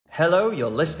Hello, you're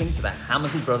listening to the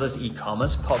Hammersley Brothers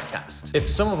e-commerce podcast. If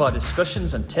some of our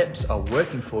discussions and tips are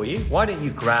working for you, why don't you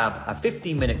grab a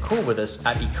 15-minute call with us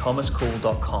at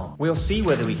ecommercecall.com. We'll see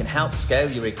whether we can help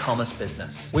scale your e-commerce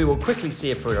business. We will quickly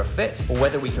see if we're a fit or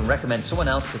whether we can recommend someone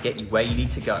else to get you where you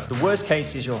need to go. The worst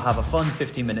case is you'll have a fun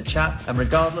 15-minute chat, and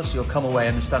regardless, you'll come away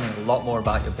understanding a lot more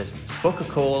about your business. Book a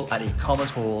call at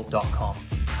ecommercecall.com.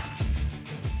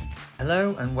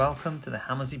 Hello and welcome to the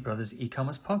Hammersley Brothers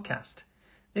e-commerce podcast.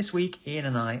 This week, Ian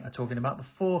and I are talking about the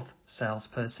fourth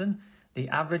salesperson, the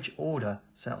average order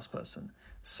salesperson.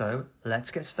 So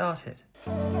let's get started.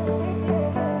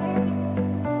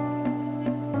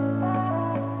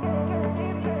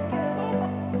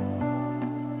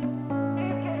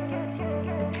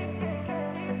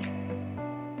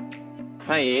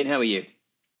 Hi Ian, how are you?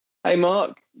 Hey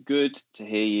Mark, good to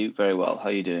hear you. Very well. How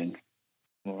are you doing?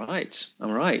 All right.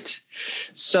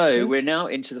 So we're now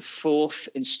into the fourth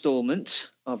installment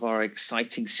of our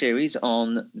exciting series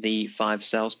on the 5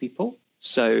 salespeople.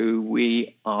 So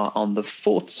we are on the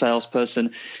fourth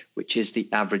salesperson, which is the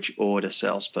average order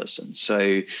salesperson.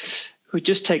 So we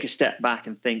just take a step back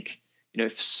and think,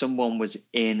 if someone was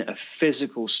in a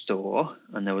physical store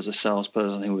and there was a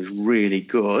salesperson who was really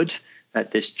good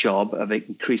at this job of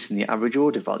increasing the average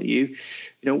order value,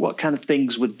 what kind of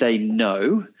things would they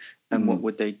know? And what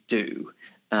would they do?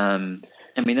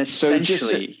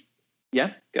 Essentially,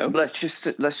 go. Let's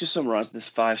just summarize. There's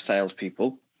 5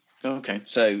 salespeople. Okay.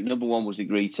 So number 1 was the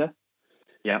greeter,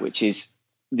 which is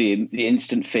the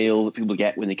instant feel that people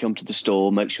get when they come to the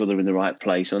store, make sure they're in the right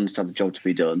place, understand the job to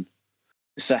be done.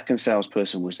 The second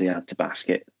salesperson was the add to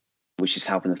basket, which is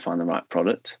helping them find the right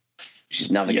product, which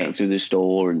is navigating through the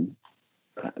store and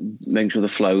making sure the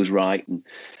flow is right and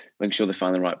making sure they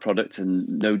find the right product and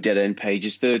no dead end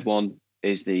pages. Third one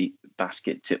is the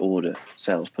basket to order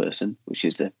salesperson, which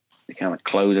is the kind of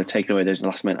closer, taking away those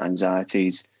last minute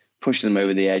anxieties, pushing them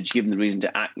over the edge, giving them the reason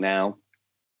to act now,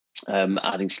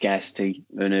 adding scarcity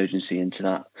and urgency into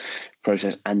that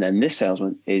process. And then this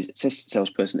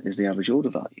salesperson is the average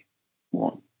order value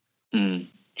one.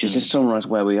 Just to summarize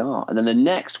where we are. And then the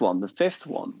next one, the 5th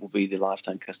one, will be the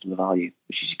lifetime customer value,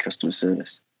 which is your customer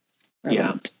service.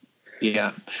 And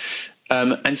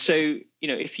so,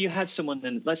 if you had someone,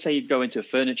 and let's say you go into a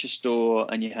furniture store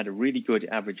and you had a really good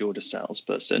average order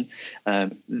salesperson,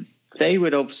 they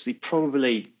would obviously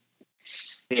probably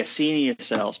be a senior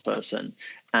salesperson,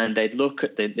 and they'd look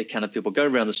at the kind of people go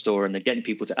around the store and they're getting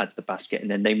people to add to the basket,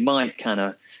 and then they might kind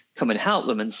of come and help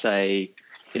them and say,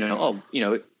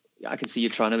 I can see you're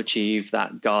trying to achieve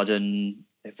that garden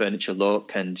furniture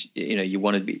look, and you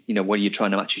want to be, what are you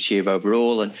trying to actually achieve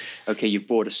overall? And okay, you've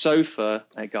bought a sofa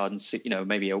at garden,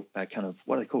 maybe a kind of,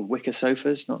 what are they called, wicker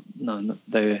sofas? Not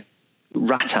the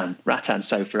rattan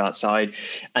sofa outside,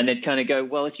 and they'd kind of go,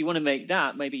 well, if you want to make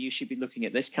that, maybe you should be looking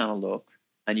at this kind of look,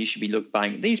 and you should be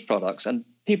buying these products. And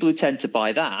people who tend to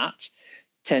buy that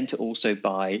tend to also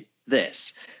buy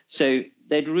this. So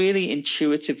they'd really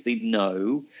intuitively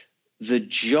know the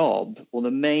job or the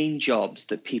main jobs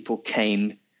that people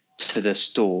came to the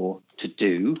store to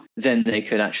do. Then they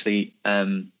could actually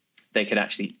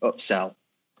upsell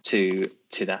to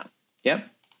that. Yeah.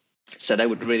 So they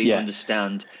would really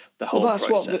understand the whole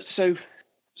process. So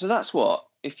that's what,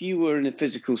 if you were in a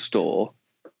physical store,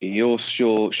 your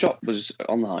shop was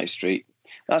on the high street,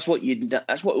 that's what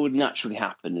would naturally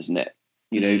happen, isn't it?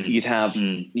 You'd have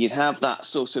that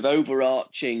sort of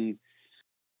overarching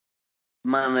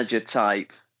manager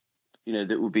type,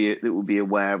 that will be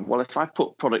aware of, well, if I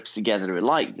put products together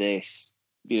like this,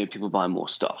 people buy more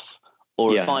stuff.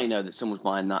 Or if I know that someone's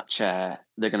buying that chair,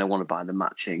 they're going to want to buy the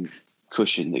matching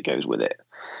cushion that goes with it.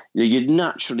 You'd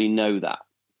naturally know that.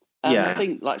 And I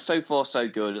think, so far so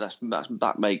good.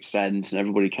 That makes sense, and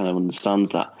everybody kind of understands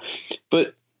that.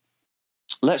 But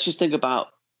let's just think about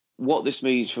what this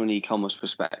means from an e-commerce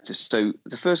perspective. So,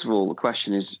 first of all, the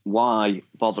question is, why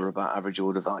bother about average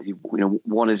order value?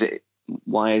 What is it?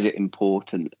 Why is it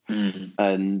important?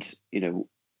 And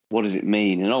what does it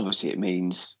mean? And obviously, it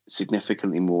means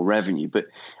significantly more revenue. But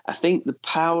I think the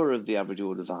power of the average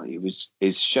order value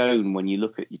is shown when you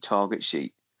look at your target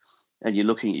sheet and you're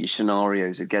looking at your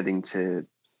scenarios of getting to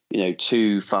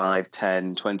 2, 5,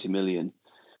 10, 20 million.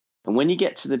 And when you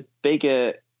get to the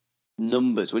bigger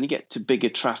numbers, when you get to bigger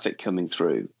traffic coming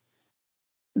through,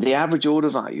 the average order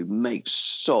value makes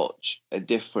such a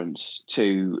difference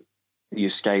to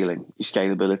your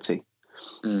scalability.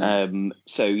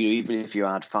 So even if you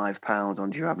add £5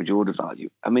 onto your average order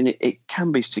value, it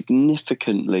can be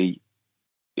significantly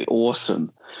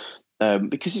awesome,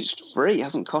 because it's free. It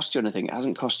hasn't cost you anything. It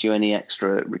hasn't cost you any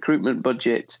extra recruitment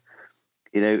budget.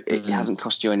 It hasn't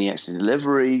cost you any extra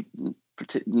delivery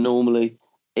normally,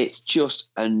 it's just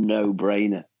a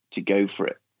no-brainer to go for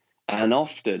it. And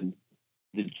often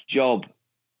the job,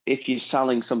 if you're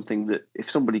selling something that if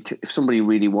somebody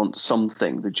really wants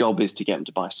something, the job is to get them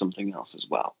to buy something else as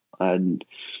well. And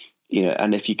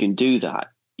and if you can do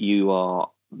that, you are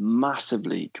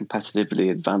massively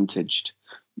competitively advantaged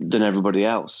than everybody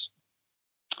else.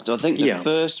 So I think the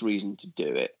first reason to do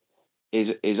it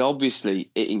is obviously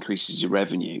it increases your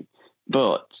revenue,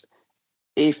 but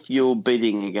if you're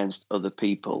bidding against other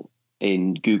people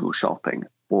in Google Shopping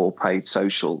or paid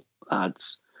social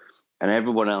ads, and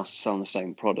everyone else is selling the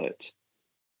same product,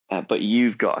 but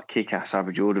you've got a kick-ass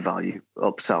average order value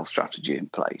upsell strategy in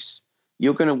place,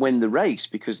 you're going to win the race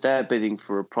because they're bidding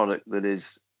for a product that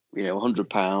is,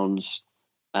 £100,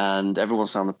 and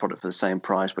everyone's selling the product for the same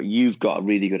price, but you've got a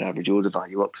really good average order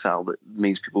value upsell that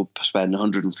means people spend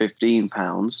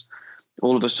 £115.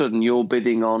 All of a sudden, you're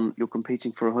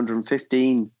competing for a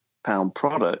 £115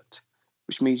 product,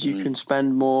 which means you can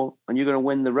spend more, and you're going to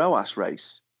win the ROAS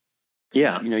race.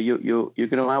 Yeah, you're going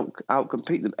to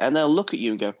outcompete them, and they'll look at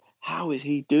you and go, "How is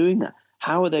he doing that?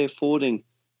 How are they affording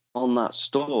on that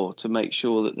store to make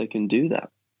sure that they can do that?"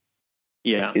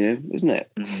 Yeah, isn't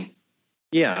it? Mm-hmm.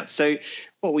 Yeah. So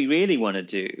what we really want to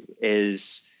do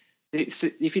is,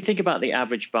 if you think about the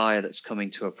average buyer that's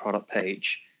coming to a product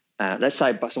page, let's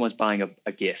say someone's buying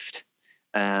a gift,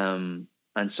 and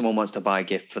someone wants to buy a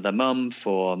gift for their mum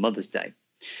for Mother's Day.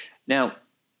 Now,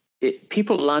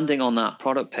 people landing on that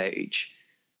product page,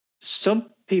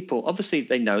 some people, obviously,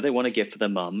 they know they want a gift for their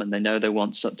mum, and they know they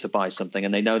want to buy something,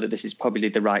 and they know that this is probably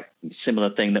the right similar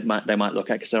thing that they might look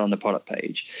at because they're on the product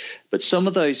page. But some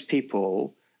of those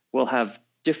people will have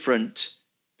different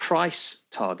price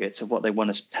targets of what they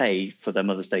want to pay for their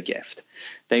Mother's Day gift.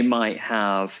 They might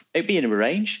have, it'd be in a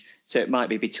range. So it might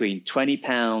be between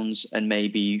 £20 and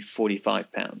maybe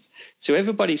 £45. So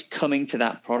everybody's coming to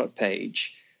that product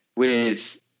page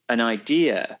with an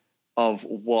idea of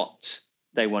what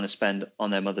they want to spend on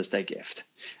their Mother's Day gift.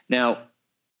 Now,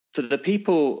 for the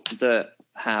people that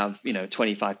have,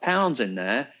 £25 in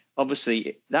there,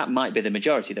 obviously that might be the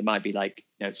majority. There might be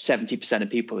 70% of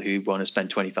people who want to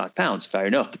spend £25. Fair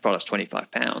enough, the product's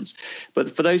 £25.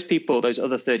 But for those people, those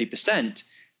other 30%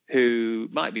 who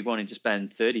might be wanting to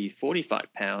spend £30,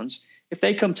 £45, if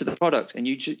they come to the product and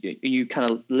you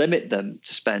kind of limit them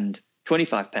to spend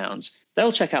 £25,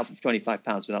 they'll check out for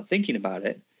 £25 without thinking about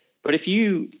it. But if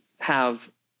you have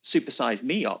supersize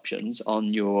me options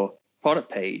on your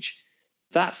product page,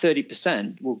 that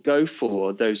 30% will go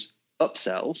for those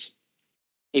upsells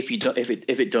if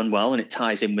it done well and it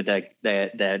ties in with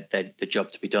the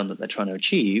job to be done that they're trying to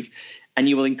achieve, and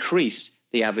you will increase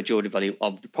the average order value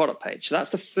of the product page. So that's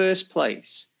the first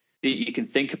place that you can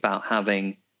think about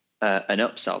having an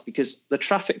upsell, because the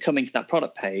traffic coming to that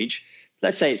product page,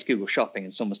 let's say it's Google Shopping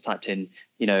and someone's typed in,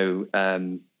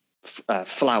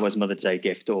 flowers Mother's Day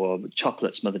gift or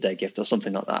chocolates Mother's Day gift or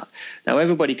something like that. Now,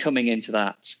 everybody coming into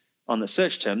that on the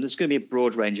search term, there's going to be a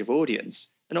broad range of audience.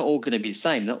 They're not all going to be the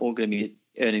same. They're not all going to be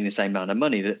earning the same amount of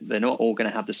money. They're not all going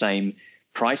to have the same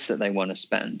price that they want to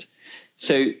spend.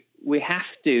 So we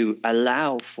have to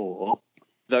allow for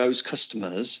those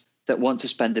customers that want to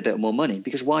spend a bit more money,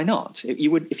 because why not? If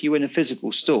you were in a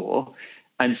physical store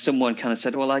and someone kind of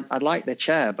said, well, I'd like the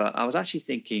chair, but I was actually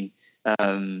thinking,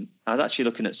 I was actually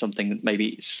looking at something that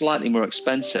maybe slightly more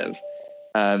expensive,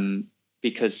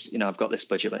 because I've got this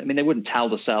budget. I mean, they wouldn't tell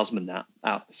the salesperson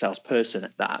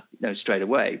that straight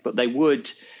away, but they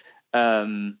would.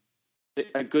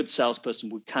 A good salesperson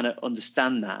would kind of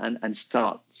understand that and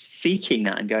start seeking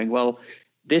that and going, well,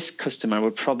 this customer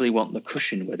would probably want the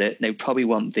cushion with it. They probably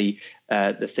want the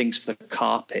things for the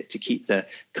carpet to keep the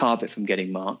carpet from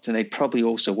getting marked, and they probably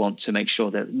also want to make sure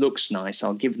that it looks nice.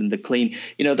 I'll give them the clean.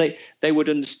 They would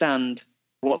understand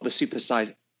what the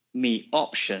supersize me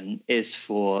option is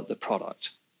for the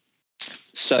product.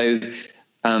 So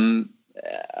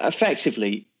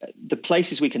effectively, the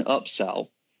places we can upsell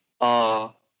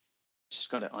are.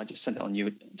 I just sent it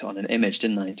on an image,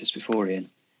 didn't I? Just before, Ian.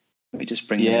 Let me just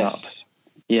bring it up.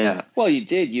 Yeah. Well, you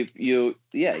did. You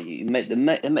made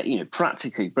the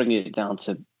practically bringing it down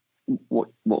to what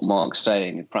Mark's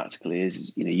saying. And practically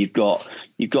is you've got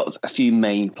a few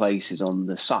main places on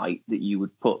the site that you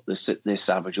would put this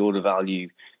average order value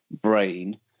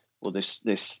brain or this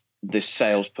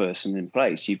salesperson in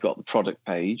place. You've got the product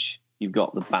page. You've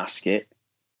got the basket.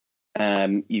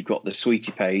 You've got the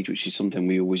sweetie page, which is something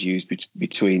we always use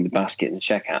between the basket and the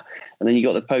checkout, and then you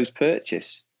got the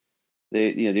post-purchase,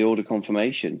 the order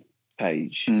confirmation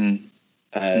page, and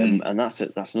that's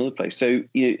another place. So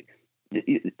and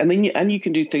you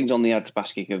can do things on the Add to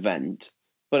Basket event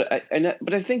But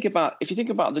I think about, if you think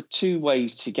about the two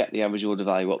ways to get the average order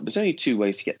value up, there's only two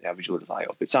ways to get the average order value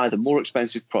up. It's either more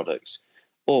expensive products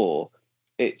or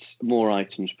it's more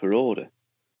items per order.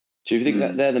 So if you think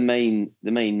that they're the main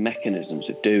mechanisms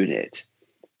of doing it.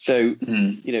 So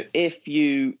if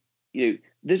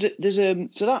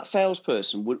so that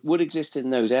salesperson would exist in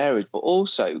those areas, but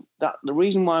also that the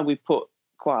reason why we put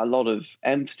quite a lot of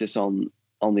emphasis on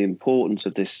the importance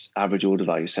of this average order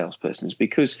value salesperson is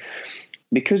because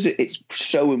it's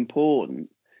so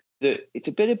important, that it's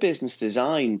a bit of business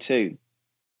design too.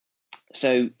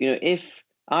 So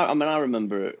I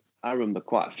remember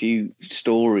quite a few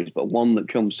stories, but one that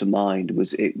comes to mind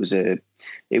was it was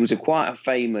quite a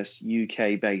famous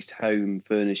UK based home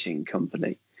furnishing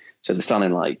company. So they're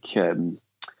selling like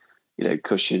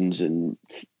cushions and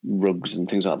rugs and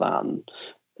things like that,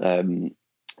 and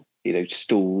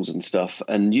stools and stuff,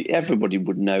 and everybody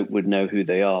would know who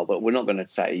they are. But we're not going to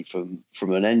say from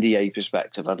an NDA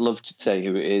perspective. I'd love to say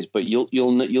who it is, but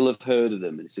you'll have heard of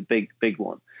them, and it's a big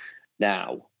one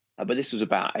now. But this was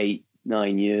about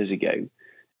 8-9 years ago,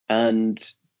 and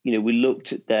we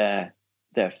looked at their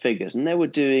figures, and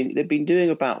they've been doing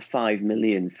about 5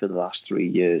 million for the last 3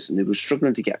 years, and they were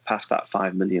struggling to get past that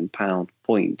 £5 million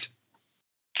point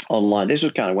online. This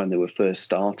was kind of when they were first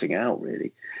starting out,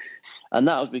 really. And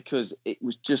that was because it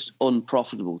was just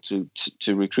unprofitable to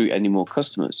recruit any more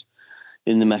customers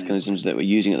in the mechanisms that we're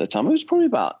using at the time. It was probably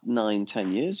about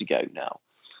 9-10 years ago now.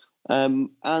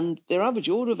 And their average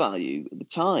order value at the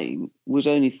time was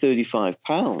only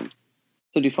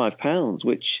 £35,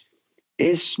 which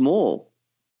is small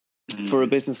for a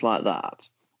business like that,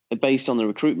 based on the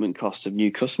recruitment costs of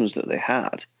new customers that they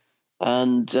had.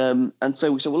 And so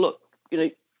we said, well, look,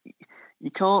 you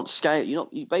can't scale.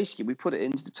 Basically, we put it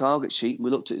into the target sheet.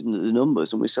 We looked at the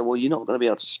numbers, and we said, well, you're not going to be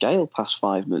able to scale past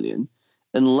 5 million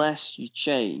unless you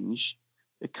change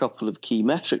a couple of key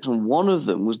metrics. And one of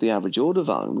them was the average order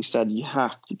value. And we said, you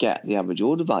have to get the average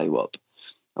order value up.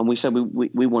 And we said,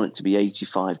 we want it to be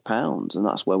 £85, and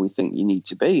that's where we think you need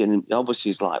to be. And obviously,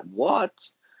 it's like,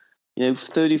 what?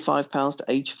 £35 to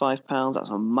 £85, that's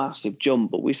a massive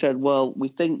jump. But we said, well, we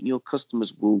think your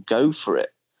customers will go for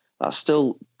it. That's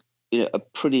still a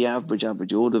pretty average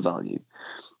order value,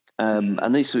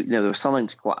 and they were selling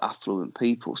to quite affluent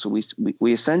people. So we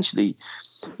essentially,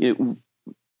 if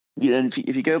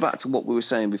you go back to what we were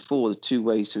saying before, the two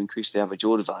ways to increase the average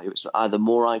order value, it's either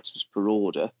more items per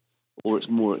order or it's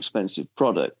more expensive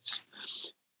products.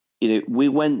 We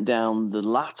went down the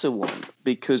latter one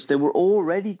because they were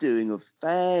already doing a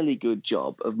fairly good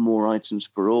job of more items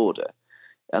per order,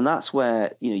 and that's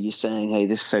where you're saying, hey,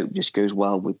 this soap just goes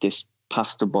well with this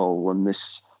pasta bowl and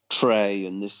this tray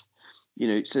and this,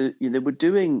 so they were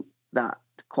doing that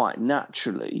quite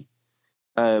naturally.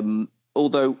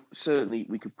 Although certainly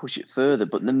we could push it further,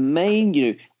 but the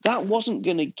main, that wasn't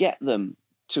going to get them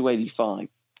to 85.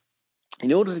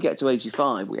 In order to get to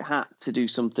 85, we had to do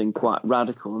something quite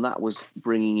radical, and that was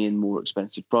bringing in more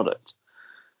expensive product.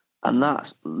 And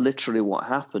that's literally what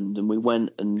happened. And we went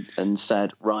and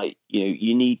said, right,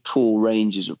 you need core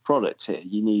ranges of products here.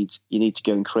 You need to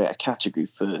go and create a category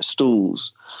for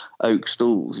stools, oak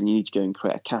stools, and you need to go and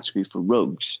create a category for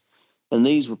rugs. And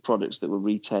these were products that were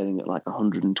retailing at like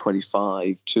 £125,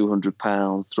 £200,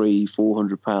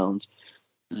 £300-400.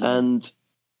 And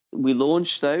we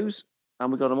launched those,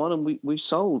 and we got them on, and we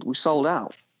sold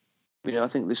out. I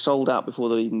think they sold out before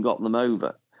they even got them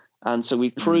over. And so we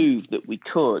proved that we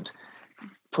could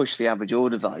push the average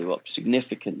order value up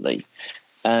significantly.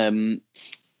 And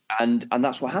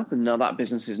that's what happened. Now that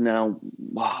business is now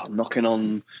knocking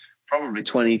on probably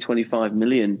 20-25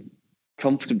 million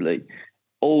comfortably,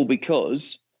 all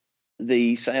because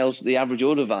the average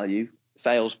order value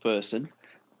salesperson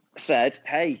said,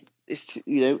 hey,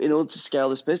 in order to scale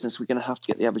this business, we're going to have to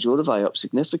get the average order value up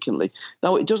significantly.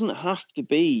 Now, it doesn't have to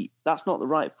be, that's not the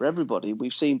right for everybody.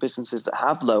 We've seen businesses that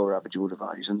have lower average order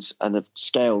values and have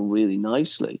scaled really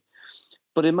nicely.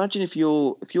 But imagine if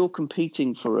you're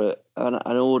competing for an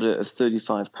order of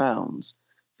 £35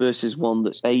 versus one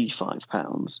that's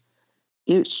 £85,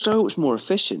 it's so much more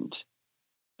efficient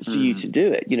for you to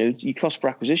do it. Your cost per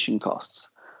acquisition costs,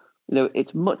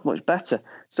 it's much, much better.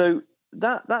 So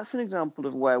that's an example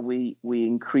of where we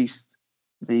increased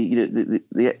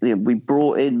we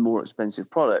brought in more expensive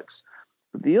products.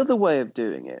 But the other way of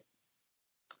doing it,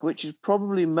 which is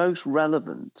probably most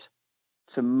relevant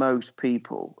to most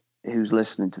people who's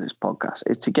listening to this podcast,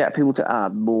 is to get people to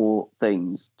add more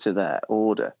things to their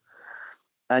order.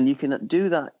 And you can do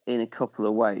that in a couple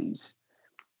of ways.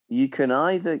 You can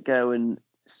either go and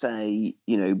say,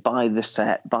 buy the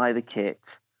set, buy the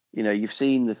kit. You've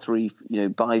seen the 3,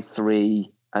 buy 3,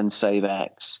 and save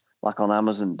X, like on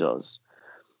Amazon does.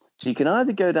 So you can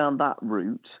either go down that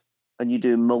route and you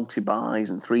do multi-buys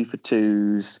and 3 for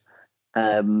 2s,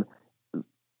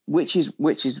 which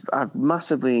is I've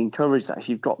massively encouraged that if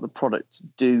you've got the product to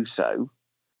do so.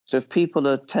 So if people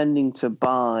are tending to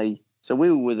buy, so we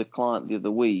were with a client the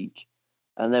other week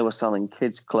and they were selling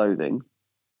kids' clothing,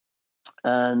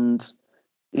 and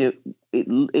it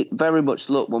very much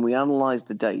looked, when we analysed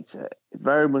the data, it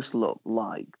very much looked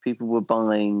like people were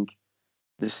buying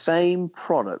the same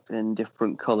product in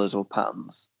different colours or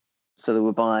patterns. So they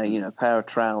were buying, a pair of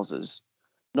trousers,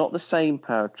 not the same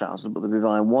pair of trousers, but they'd be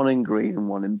buying one in green and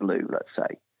one in blue, let's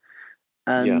say.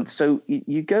 And so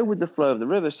you go with the flow of the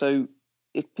river. So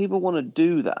if people want to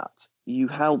do that, you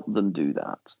help them do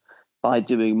that by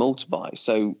doing multi-buy.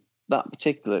 So that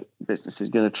particular business is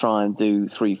going to try and do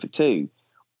 3 for 2,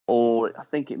 or I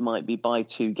think it might be buy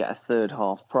 2, get a third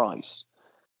half price.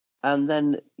 And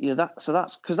then that's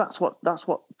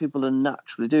what people are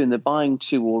naturally doing. They're buying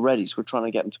 2 already, so we're trying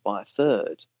to get them to buy a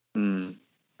third. And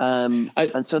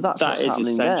so that's what's happening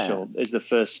essential. there. Is the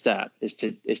first step is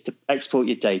to export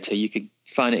your data. You can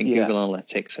find it in Google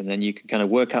Analytics, and then you can kind of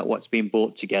work out what's being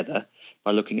bought together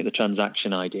by looking at the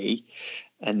transaction ID,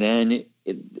 and then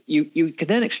you can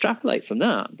then extrapolate from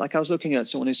that. Like I was looking at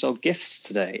someone who sold gifts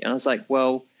today, and I was like,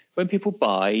 well, when people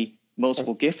buy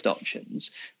multiple gift options,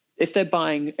 if they're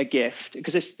buying a gift,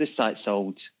 because this site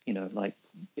sold, like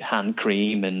hand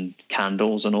cream and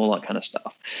candles and all that kind of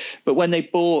stuff. But when they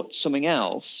bought something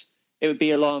else, it would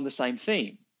be along the same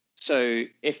theme. So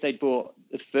if they bought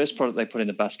the first product they put in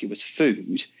the basket was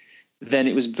food, then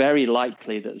it was very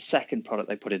likely that the second product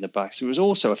they put in the basket was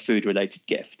also a food-related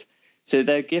gift. So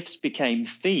their gifts became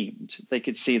themed. They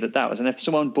could see that was. And if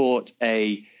someone bought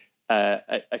a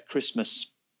Christmas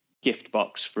gift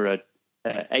box for a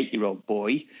 8-year-old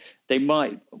boy, they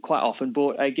might quite often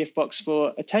bought a gift box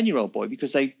for a 10-year-old boy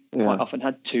because they quite often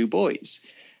had 2 boys.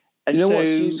 And do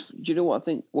you know what I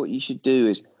think? What you should do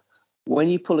is, when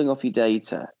you're pulling off your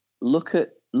data, look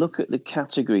at the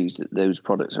categories that those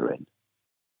products are in.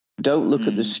 Don't look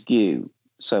at the SKU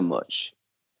so much.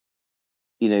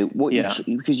 Because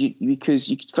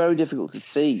it's very difficult to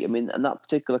see. I mean, and that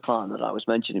particular client that I was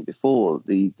mentioning before,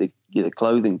 the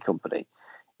clothing company,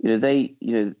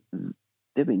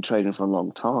 they've been trading for a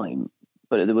long time,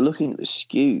 but they were looking at the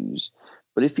SKUs.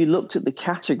 But if you looked at the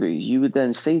categories, you would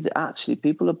then see that actually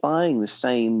people are buying the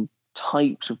same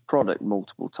types of product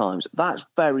multiple times. That's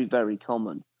very, very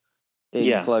common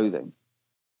in clothing.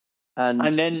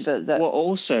 And then so what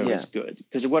also is good,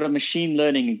 because what a machine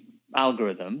learning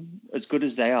algorithm, as good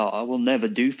as they are, will never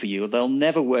do for you. They'll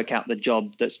never work out the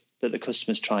job that the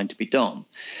customer's trying to be done.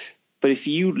 But if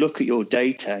you look at your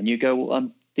data and you go,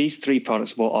 well, these 3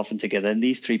 products are bought often together, and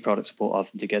these 3 products are bought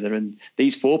often together, and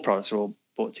these 4 products are all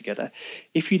bought together.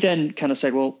 If you then kind of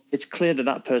say, well, it's clear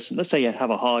that person, let's say you have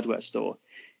a hardware store,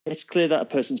 it's clear that a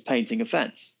person's painting a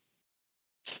fence.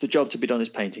 So the job to be done is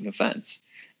painting a fence.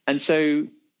 And so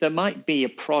there might be a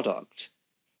product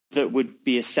that would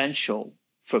be essential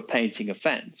for painting a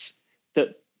fence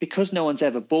that, because no one's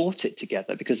ever bought it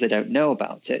together, because they don't know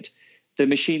about it, the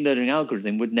machine learning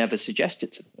algorithm would never suggest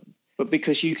it to them. But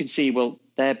because you can see, well,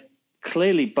 they're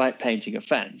clearly painting a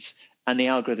fence, and the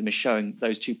algorithm is showing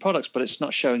those 2 products, but it's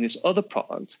not showing this other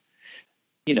product,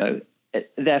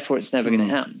 therefore it's never going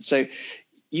to happen. So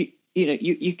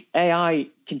AI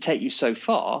can take you so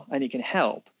far, and it can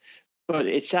help, but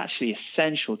it's actually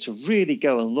essential to really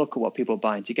go and look at what people are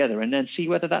buying together and then see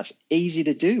whether that's easy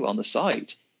to do on the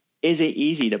site. Is it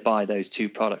easy to buy those 2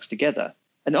 products together?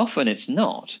 And often it's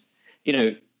not.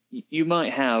 You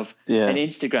might have an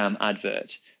Instagram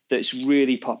advert that's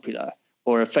really popular,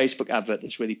 or a Facebook advert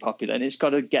that's really popular, and it's got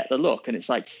to get the look, and it's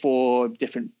like 4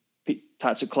 different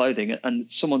types of clothing, and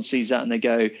someone sees that and they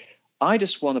go, I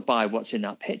just want to buy what's in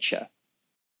that picture.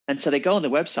 And so they go on the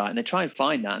website and they try and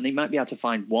find that, and they might be able to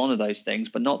find one of those things,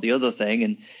 but not the other thing.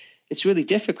 And it's really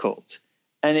difficult.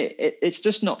 And it's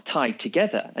just not tied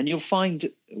together. And you'll find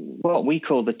what we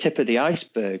call the tip of the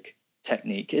iceberg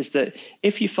technique is that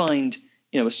if you find,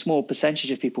 a small percentage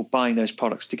of people buying those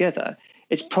products together,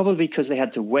 it's probably because they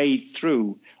had to wade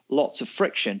through lots of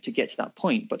friction to get to that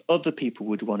point. But other people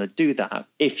would want to do that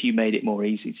if you made it more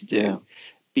easy to do,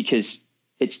 because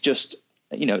it's just,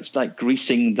 it's like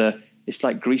greasing the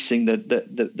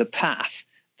path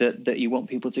that you want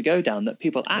people to go down, that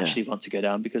people actually want to go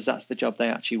down, because that's the job they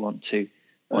actually want to.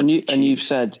 And you've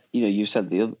said,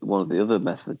 one of the other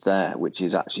methods there, which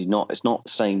is actually it's not the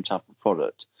same type of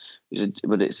product,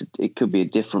 but it could be a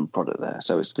different product there.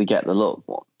 So it's to get the look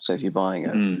one. So if you're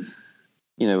buying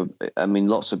I mean,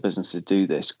 lots of businesses do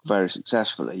this very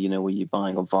successfully, where you're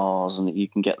buying a vase and you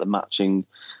can get the matching,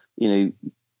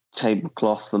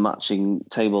 tablecloth, the matching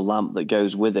table lamp that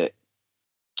goes with it,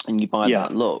 and you buy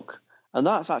that look. And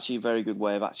that's actually a very good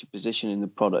way of actually positioning the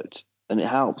product. And it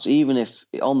helps, even if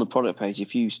on the product page,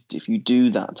 if you do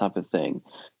that type of thing,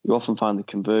 you often find the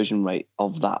conversion rate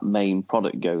of that main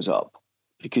product goes up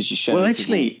because you're showing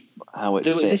how it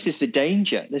sits. This is the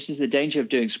danger. This is the danger of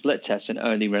doing split tests and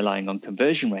only relying on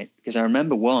conversion rate. Because I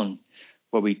remember one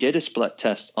where we did a split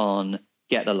test on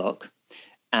Get the Look,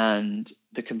 and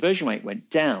the conversion rate went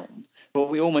down, but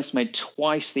we almost made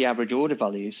twice the average order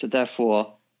value. So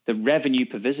therefore, the revenue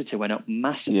per visitor went up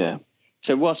massively. Yeah.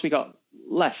 So whilst we got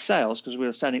less sales because we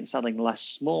were selling less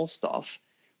small stuff,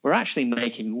 we're actually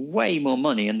making way more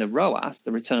money, and the ROAS,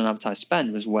 the return on advertised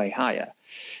spend, was way higher.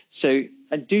 So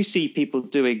I do see people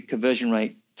doing conversion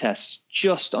rate tests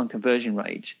just on conversion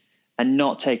rate and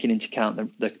not taking into account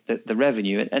the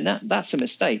revenue, and that's a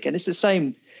mistake. And it's the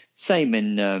same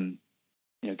in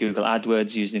Google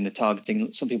AdWords using the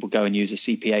targeting. Some people go and use a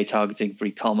CPA targeting for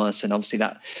e-commerce, and obviously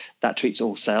that treats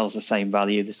all sales the same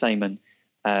value, the same in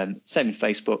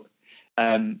Facebook.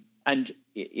 And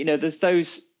there's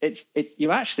those.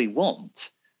 You actually want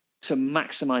to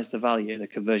maximize the value, the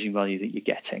conversion value that you're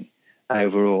getting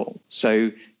overall.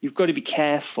 So you've got to be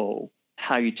careful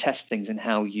how you test things and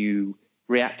how you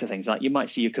react to things. Like you might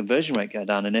see your conversion rate go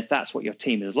down, and if that's what your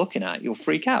team is looking at, you'll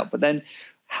freak out. But then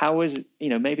how is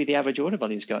maybe the average order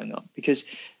value is going up? Because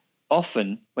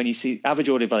often when you see average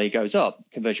order value goes up,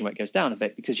 conversion rate goes down a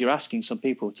bit because you're asking some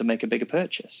people to make a bigger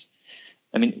purchase.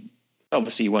 I mean,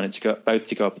 obviously you want it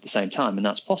to go up at the same time, and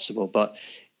that's possible, but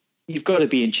you've got to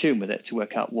be in tune with it to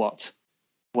work out what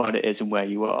it is and where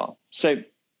you are. So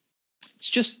it's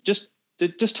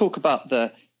just talk about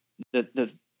the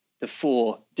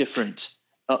 4 different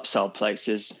upsell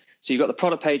places. So you've got the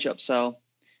product page upsell,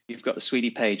 you've got the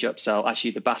Sweetie page upsell,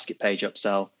 actually the basket page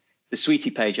upsell, the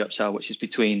Sweetie page upsell, which is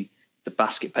between the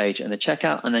basket page and the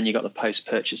checkout, and then you've got the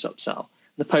post-purchase upsell.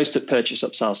 The post-purchase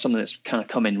upsell is something that's kind of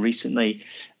come in recently.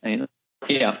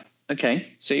 Yeah.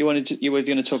 Okay. So you were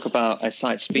going to talk about a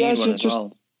site speed one as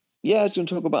well. Yeah, I was going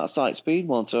to talk about a site speed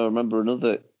one. So I remember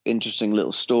another interesting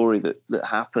little story that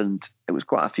happened. It was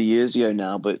quite a few years ago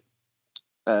now, but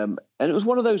and it was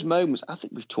one of those moments. I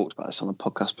think we've talked about this on the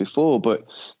podcast before, but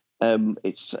I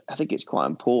think it's quite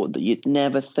important that you'd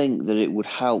never think that it would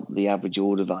help the average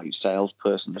order value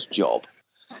salesperson's job.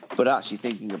 But actually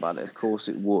thinking about it, of course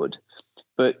it would.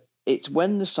 But it's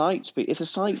when the site speed, if the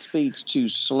site speed's too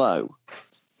slow,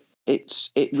 it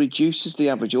reduces the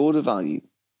average order value.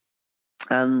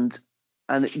 And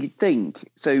you'd think,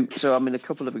 so I mean, a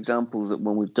couple of examples that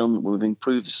when we've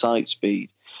improved the site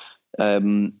speed.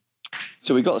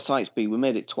 So we got the site speed, we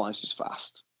made it twice as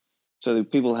fast. So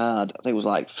people had, I think it was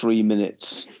like 3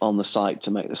 minutes on the site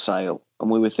to make the sale.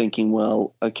 And we were thinking,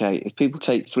 well, okay, if people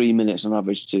take 3 minutes on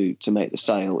average to make the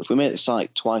sale, if we make the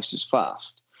site twice as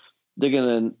fast, it's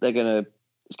going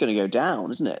to go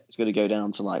down, isn't it? It's going to go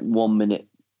down to like 1 minute,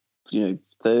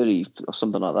 30 or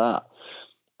something like that.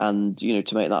 And,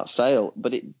 to make that sale,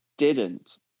 but it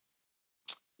didn't.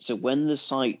 So when the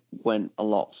site went a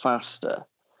lot faster,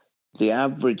 the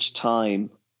average time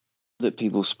that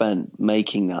people spent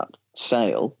making that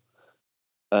sale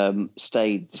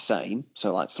stayed the same,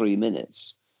 so like 3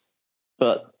 minutes,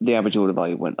 but the average order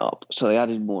value went up. So they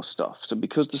added more stuff. So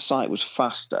because the site was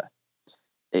faster,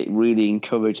 it really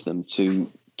encouraged them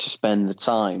to spend the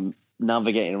time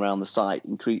navigating around the site,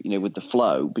 with the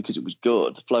flow, because it was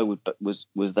good. The flow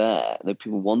was there that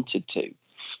people wanted to.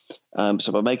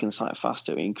 So by making the site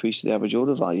faster, it increased the average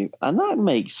order value, and that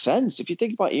makes sense. If you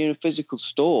think about you're in a physical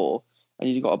store and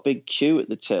you've got a big queue at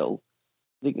the till,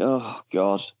 you think, oh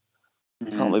God, I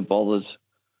can't be bothered.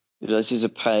 This is a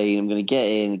pain. I'm going to get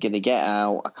in, I'm going to get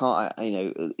out. I can't,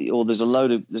 or there's a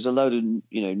load of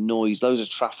noise, loads of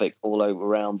traffic all over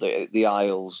around the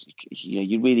aisles.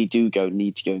 You really do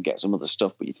need to go and get some other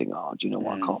stuff, but you think, oh, do you know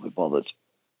what? I can't be bothered.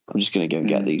 I'm just going to go and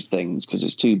get these things because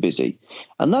it's too busy.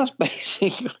 And that's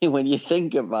basically, when you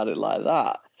think about it like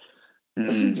that,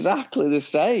 it's exactly the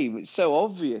same. It's so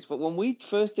obvious. But when we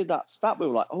first did that stat, we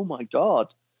were like, oh my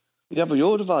God, the average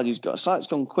order value's site's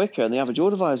gone quicker and the average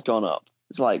order value's gone up.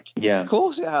 It's like, yeah, of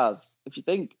course it has.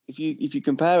 If you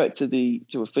compare it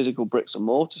to a physical bricks and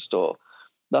mortar store,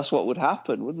 that's what would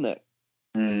happen, wouldn't it?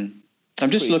 I'm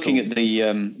just looking at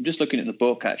the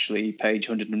book, actually, page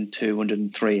 102,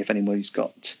 103. If anybody's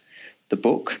got the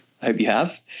book, I hope you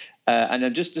have. And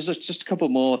then there's just a couple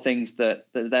more things that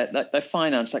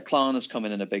finance, like Klarna's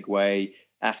coming in a big way,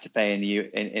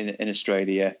 Afterpay in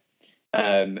Australia.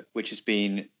 which has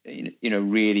been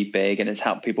really big, and it's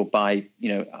helped people buy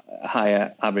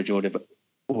higher average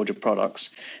order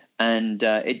products, and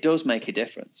it does make a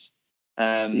difference.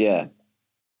 There's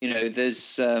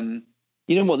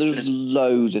there's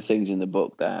loads of things in the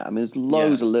book there. I mean, there's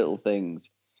loads of little things.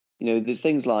 There's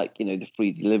things like the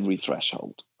free delivery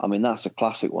threshold. I mean, that's a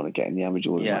classic one of getting the average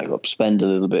order value up. Spend a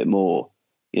little bit more,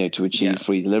 to achieve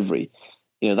free delivery.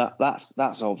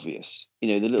 That's obvious.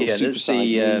 The little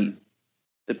supersize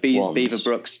the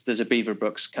Beaverbrooks. There's a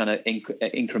Beaverbrooks kind of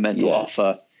incremental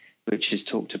offer, which is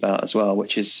talked about as well,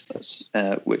 which was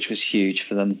huge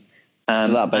for them. So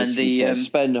that basically says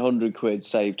spend 100 quid,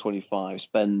 save 25.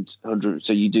 Spend 100,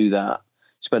 so you do that.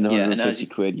 Spend 150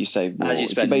 quid, you save more.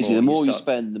 Basically, the more you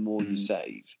spend, the more you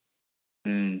save.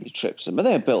 You trips them, but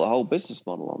they built a whole business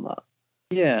model on that.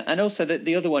 Yeah, and also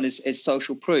the other one is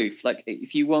social proof. Like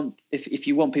if you want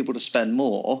people to spend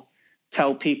more,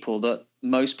 tell people that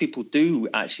most people do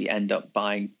actually end up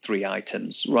buying 3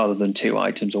 items rather than 2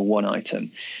 items or 1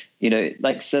 item.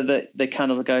 So that they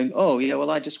kind of are going, oh yeah, well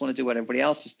I just want to do what everybody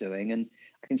else is doing, and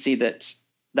I can see that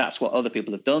that's what other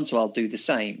people have done, so I'll do the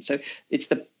same. So it's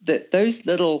those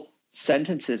little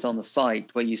sentences on the site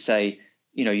where you say,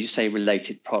 you say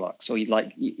related products, or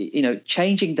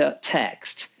changing that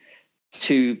text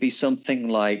to be something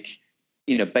like,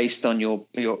 based on your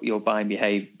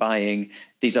buying,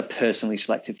 these are personally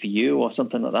selected for you, or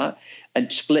something like that.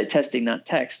 And split testing that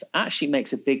text actually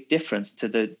makes a big difference to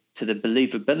the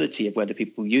believability of whether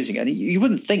people are using it. And you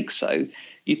wouldn't think so.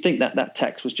 You'd think that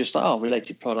text was just like,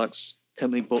 related products can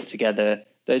be bought together,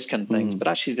 those kind of things. But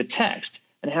actually the text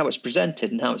and how it's presented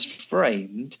and how it's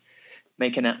framed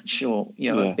make an actual,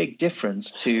 a big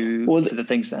difference to the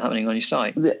things that are happening on your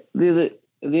site. And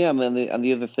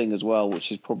the other thing as well,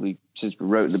 which is probably since we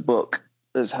wrote the book,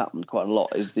 has happened quite a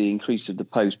lot, is the increase of the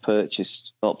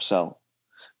post-purchase upsell.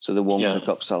 So the one-click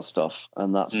upsell stuff.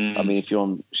 And that's, I mean, if you're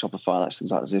on Shopify, that's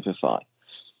things like Zipify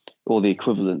or the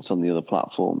equivalents on the other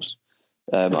platforms.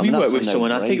 We worked with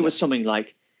someone, I think it was something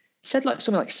like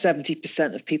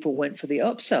 70% of people went for the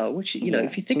upsell, which,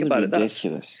 if you think about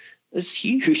ridiculous. That's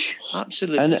huge.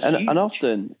 Absolutely huge. And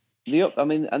often...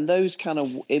 and those kind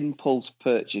of impulse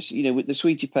purchase, with the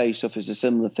Sweetie Pay stuff is a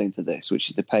similar thing to this, which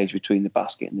is the page between the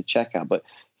basket and the checkout. But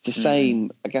it's the same,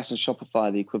 I guess, on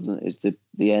Shopify, the equivalent is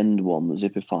the end one, the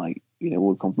Zipify,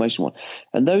 order confirmation one.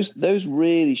 And those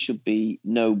really should be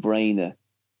no-brainer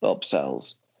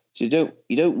upsells. So you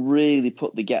don't really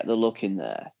put the get the look in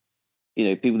there.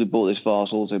 People who bought this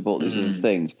vase also bought these other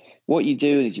things. What you're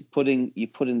doing is you're putting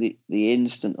the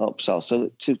instant upsell.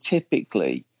 So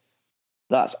typically,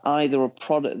 that's either a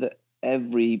product that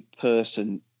every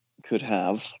person could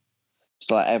have,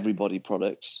 so like everybody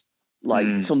products,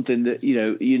 like something that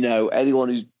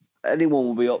anyone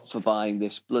will be up for buying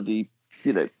this bloody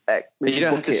this you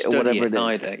don't have to study or whatever it is.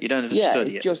 Either. You don't have to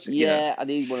study it's just I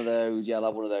need one of those. Yeah, I'll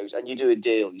have one of those, and you do a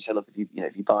deal. You say, look,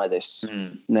 if you buy this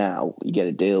now, you get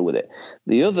a deal with it.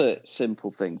 The other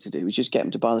simple thing to do is just get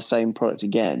them to buy the same product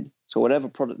again. So whatever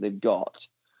product they've got,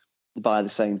 buy the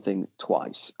same thing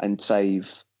twice and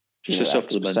save just a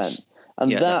supplement.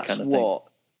 And that's that kind of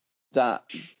that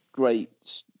great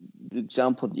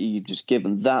example that you've just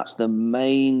given, that's the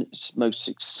most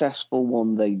successful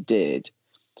one they did,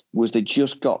 was they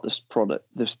just got this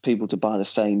people to buy the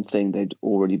same thing they'd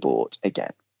already bought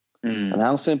again. And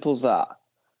how simple is that?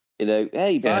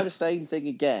 Hey, buy the same thing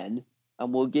again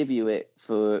and we'll give you it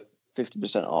for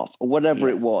 50% off or whatever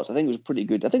it was. I think it was pretty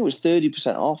good. I think it was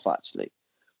 30% off actually.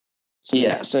 So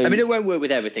I mean, it won't work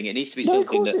with everything. It needs to be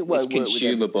something that is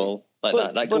consumable,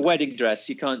 that. Like a wedding dress,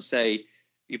 you can't say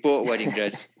you bought a wedding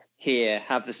dress here,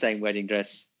 have the same wedding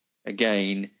dress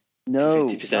again. No,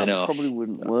 50% that off. Probably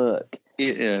wouldn't work.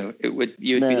 It would.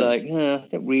 You'd be like, I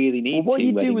don't really need. What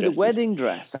you do with a wedding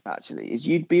dress actually is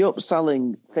you'd be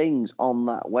upselling things on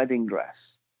that wedding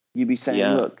dress. You'd be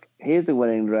saying, look, here's the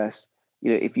wedding dress.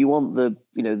 If you want the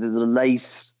the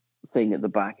lace thing at the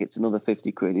back, it's another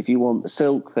 50 quid. If you want the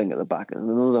silk thing at the back, it's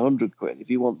another 100 quid. If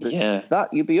you want that,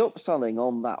 you'd be upselling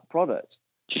on that product.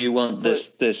 Do you want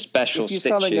the special if you're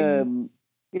stitching?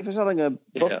 If you're selling a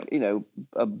book,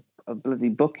 a bloody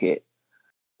bucket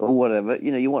or whatever,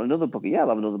 you want another bucket. Yeah, I'll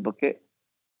have another bucket.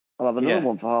 I'll have another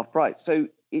one for half price. So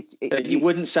you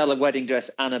wouldn't sell a wedding dress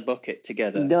and a bucket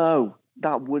together. No,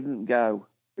 that wouldn't go.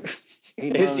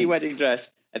 Here's your wedding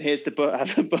dress, and here's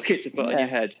have a bucket to put on your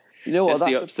head. You know what?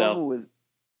 That's the problem with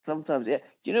sometimes. Yeah.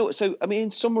 You know what? So I mean,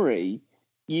 in summary,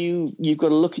 you've got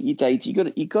to look at your data.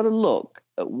 You got to look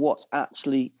at what's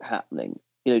actually happening.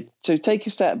 So take a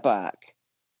step back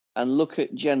and look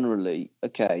at generally.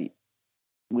 Okay,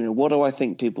 what do I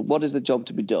think people? What is the job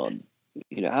to be done?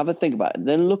 have a think about it.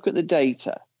 Then look at the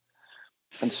data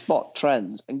and spot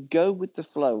trends and go with the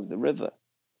flow of the river.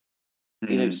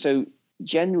 So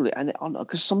generally, and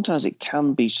because sometimes it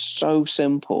can be so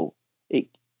simple. I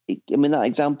mean, that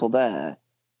example there,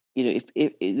 if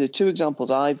the two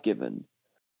examples I've given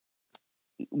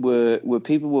were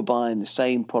people were buying the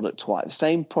same product twice, the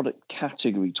same product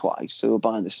category twice. So we're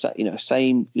buying the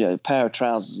same pair of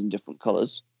trousers in different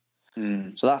colours.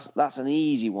 So that's an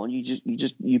easy one.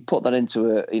 You put that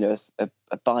into a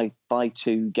buy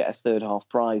two get a third half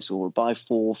price, or a buy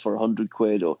four for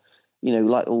 £100, or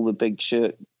like all the big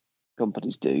shirt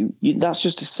companies do. That's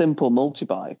just a simple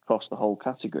multi-buy across the whole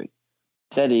category.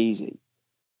 Dead easy.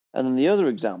 And then the other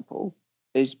example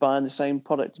is buying the same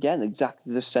product again,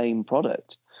 exactly the same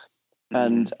product.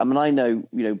 And I mean, I know,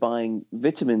 buying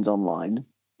vitamins online,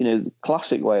 the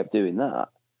classic way of doing that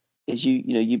is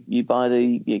you buy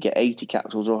you get 80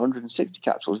 capsules or 160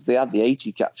 capsules. If they add the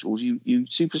 80 capsules, you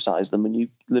supersize them and you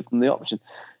give them the option.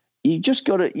 You just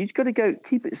got to go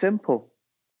keep it simple.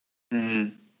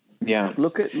 Yeah.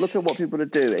 Look at what people are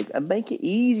doing and make it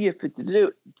easier to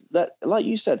do that. Like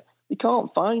you said, we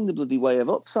can't find the bloody way of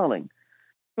upselling.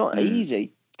 Not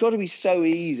easy. It's got to be so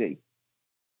easy.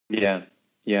 Yeah.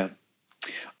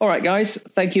 All right, guys.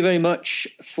 Thank you very much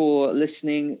for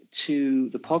listening to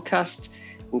the podcast.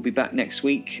 We'll be back next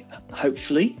week,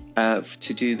 hopefully,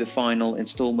 to do the final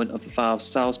installment of the 5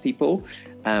 Salespeople,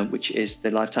 which is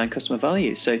the lifetime customer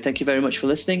value. So thank you very much for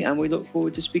listening, and we look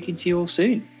forward to speaking to you all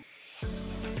soon.